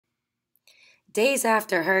Days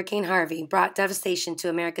after Hurricane Harvey brought devastation to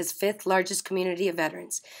America's fifth largest community of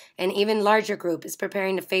veterans, an even larger group is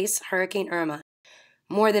preparing to face Hurricane Irma.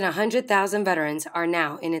 More than 100,000 veterans are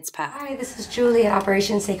now in its path. Hi, this is Julie at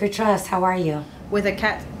Operation Sacred Trust. How are you? With a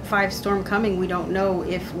Cat 5 storm coming, we don't know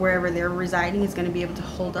if wherever they're residing is going to be able to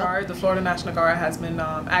hold up. The Florida National Guard has been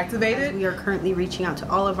activated. We are currently reaching out to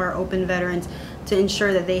all of our open veterans to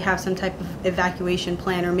ensure that they have some type of evacuation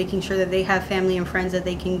plan or making sure that they have family and friends that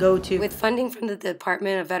they can go to. With funding from the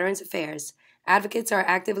Department of Veterans Affairs, advocates are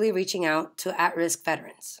actively reaching out to at-risk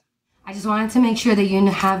veterans. I just wanted to make sure that you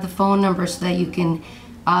have the phone number so that you can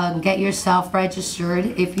get yourself registered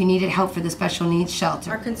if you needed help for the special needs shelter.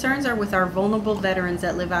 Our concerns are with our vulnerable veterans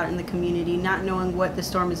that live out in the community, not knowing what the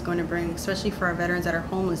storm is going to bring, especially for our veterans that are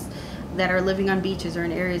homeless, that are living on beaches or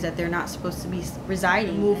in areas that they're not supposed to be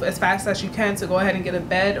residing. Move as fast as you can to go ahead and get a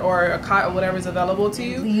bed or a cot or whatever is available to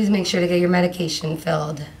you. Please make sure to get your medication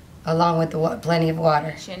filled, along with plenty of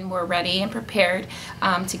water. We're ready and prepared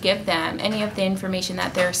to give them any of the information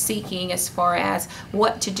that they're seeking as far as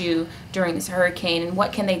what to do during this hurricane and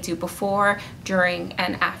what can they do before, during,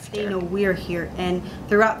 and after. They know we're here, and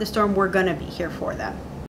throughout the storm we're going to be here for them.